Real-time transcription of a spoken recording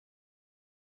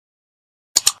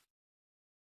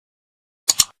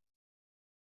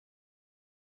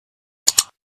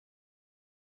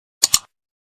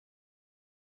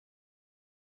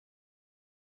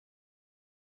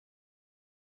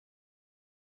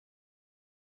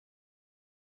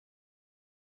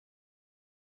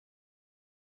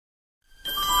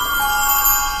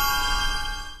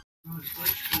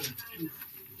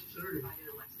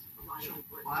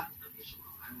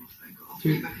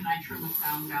Okay, but can I turn the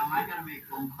sound down? I gotta make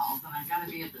phone calls and I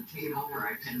gotta be at the table where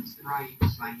I can write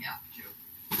if I have to.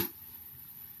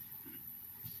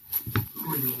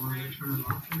 Oh, you want to turn it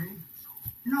off, you mean?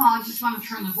 No, I just want to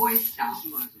turn the voice down.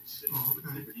 Oh,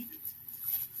 okay.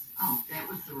 Oh, that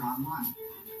was the wrong one.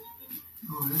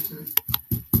 Oh, that's it.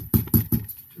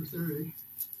 2:30.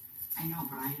 I know,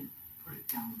 but I didn't put it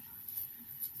down.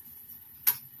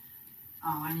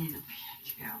 Oh, I need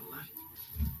a tablet.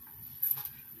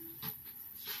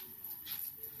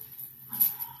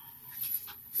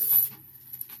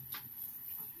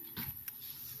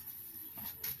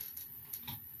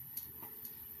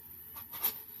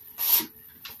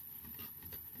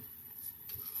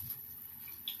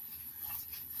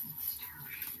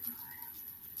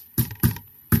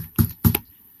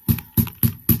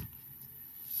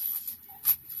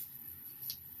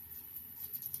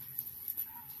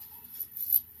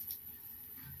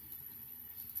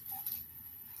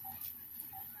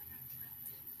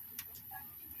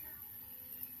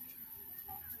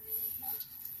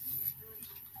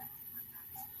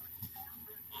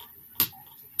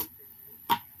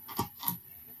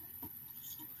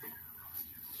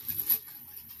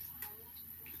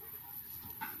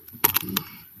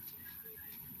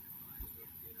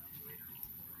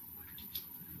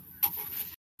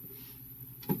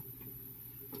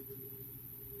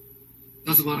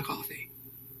 That's a lot of coffee.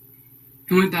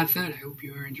 And with that said, I hope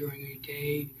you are enjoying your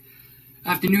day,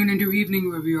 afternoon, and your evening,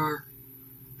 wherever you are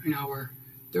in our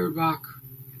third rock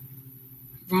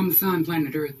from the sun,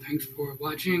 planet Earth. Thanks for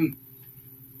watching.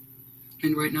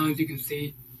 And right now, as you can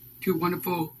see, 2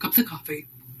 wonderful cups of coffee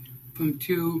from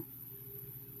 2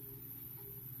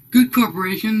 good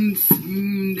corporations.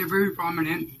 They're very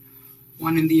prominent.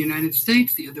 One in the United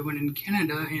States, the other one in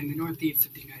Canada and the northeast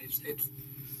of the United States.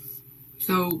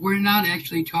 So we're not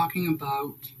actually talking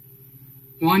about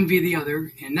one v the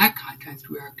other. In that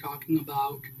context, we are talking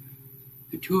about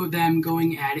the 2 of them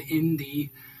going at it in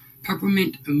the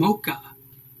Peppermint Mocha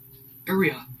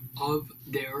area of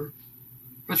their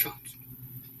restaurants.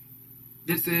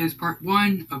 This is part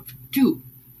 1 of 2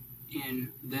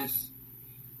 in this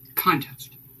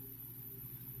contest.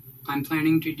 I'm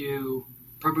planning to do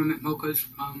Peppermint Mochas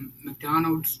from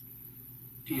McDonald's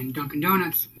and Dunkin'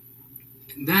 Donuts,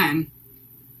 and then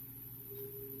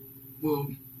we'll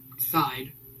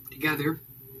decide together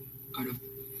out of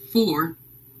 4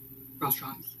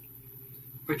 restaurants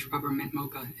which Peppermint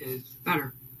Mocha is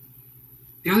better.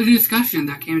 The other discussion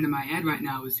that came into my head right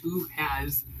now is who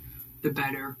has the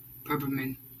better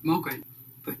Peppermint Mocha.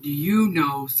 But do you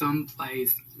know some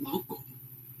place local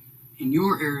in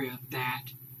your area that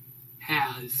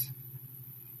has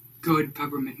good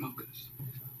Peppermint Mochas?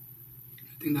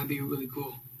 I think that'd be really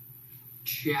cool.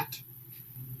 Chat.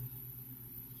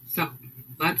 So,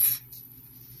 let's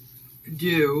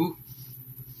do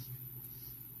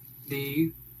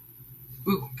the...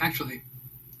 Ooh, actually,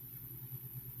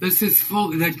 this is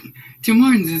full... Tim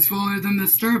Hortons is fuller than the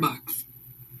Starbucks.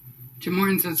 Tim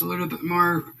Hortons has a little bit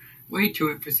more weight to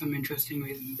it for some interesting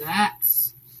reason.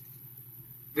 That's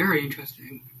very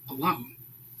interesting alone.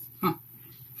 Huh.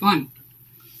 Fun.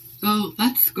 So,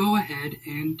 let's go ahead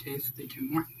and taste the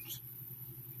Tim Hortons.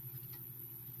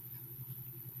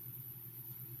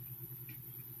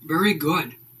 Very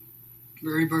good.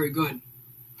 Very, very good.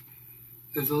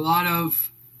 There's a lot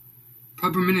of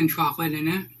peppermint and chocolate in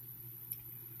it.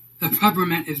 The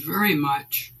peppermint is very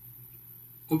much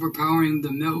overpowering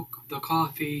the milk, the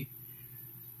coffee,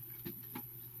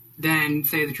 than,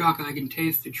 say, the chocolate. I can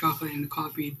taste the chocolate and the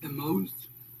coffee the most.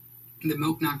 The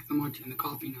milk not so much, and the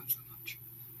coffee not so much.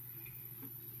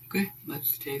 Okay,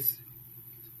 let's taste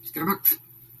Starbucks.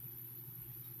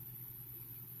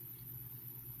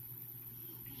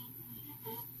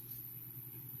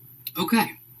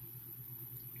 Okay.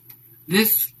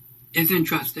 This is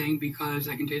interesting because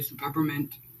I can taste the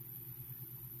peppermint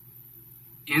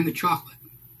and the chocolate.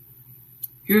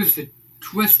 Here's the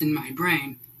twist in my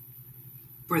brain.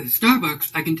 For the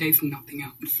Starbucks, I can taste nothing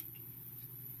else.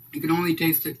 I can only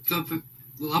taste the surface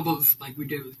levels like we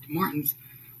did with Tim Hortons.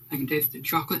 I can taste the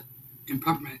chocolate and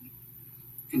peppermint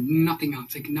and nothing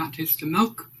else. I cannot taste the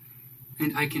milk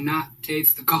and I cannot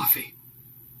taste the coffee.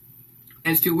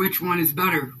 As to which one is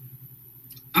better,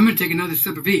 I'm going to take another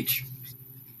sip of each.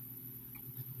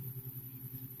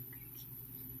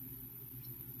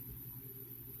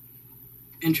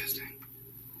 Interesting.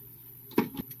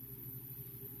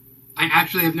 I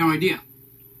actually have no idea.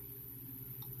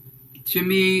 To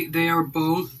me, they are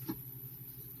both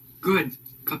good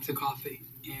cups of coffee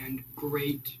and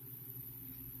great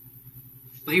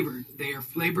flavored. They are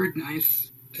flavored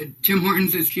nice. Tim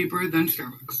Hortons is cheaper than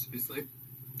Starbucks, obviously.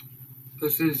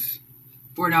 This is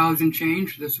 $4 and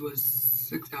change. This was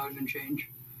 $6 and change.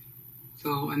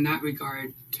 So in that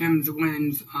regard, Tim's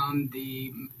wins on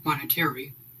the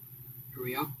monetary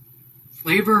area.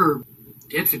 Flavor,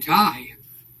 it's a tie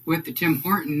with the Tim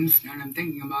Hortons, and I'm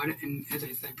thinking about it, and as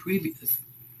I said previous,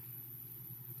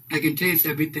 I can taste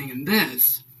everything in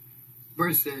this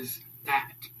versus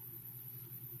that.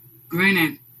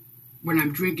 Granted, when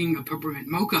I'm drinking a Peppermint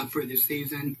Mocha for this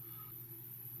season,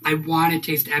 I want to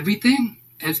taste everything.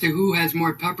 As to who has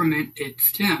more peppermint,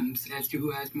 it's Tim's. As to who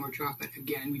has more chocolate,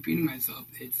 again, repeating myself,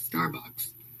 it's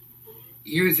Starbucks.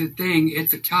 Here's the thing,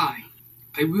 it's a tie.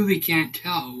 I really can't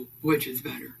tell which is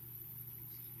better.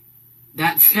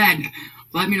 That said,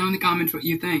 let me know in the comments what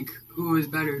you think. Who is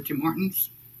better, Tim Hortons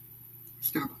or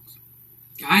Starbucks?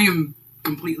 I am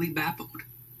completely baffled.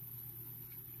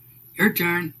 Your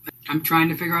turn. I'm trying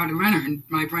to figure out a winner, and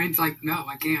my brain's like, no,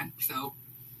 I can't. So,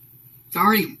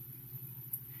 sorry.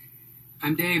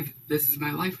 I'm Dave. This is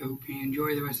my life. I hope you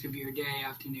enjoy the rest of your day,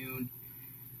 afternoon,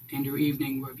 and your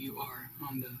evening wherever you are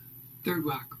on the third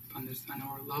rock on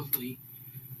our lovely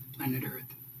planet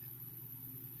Earth.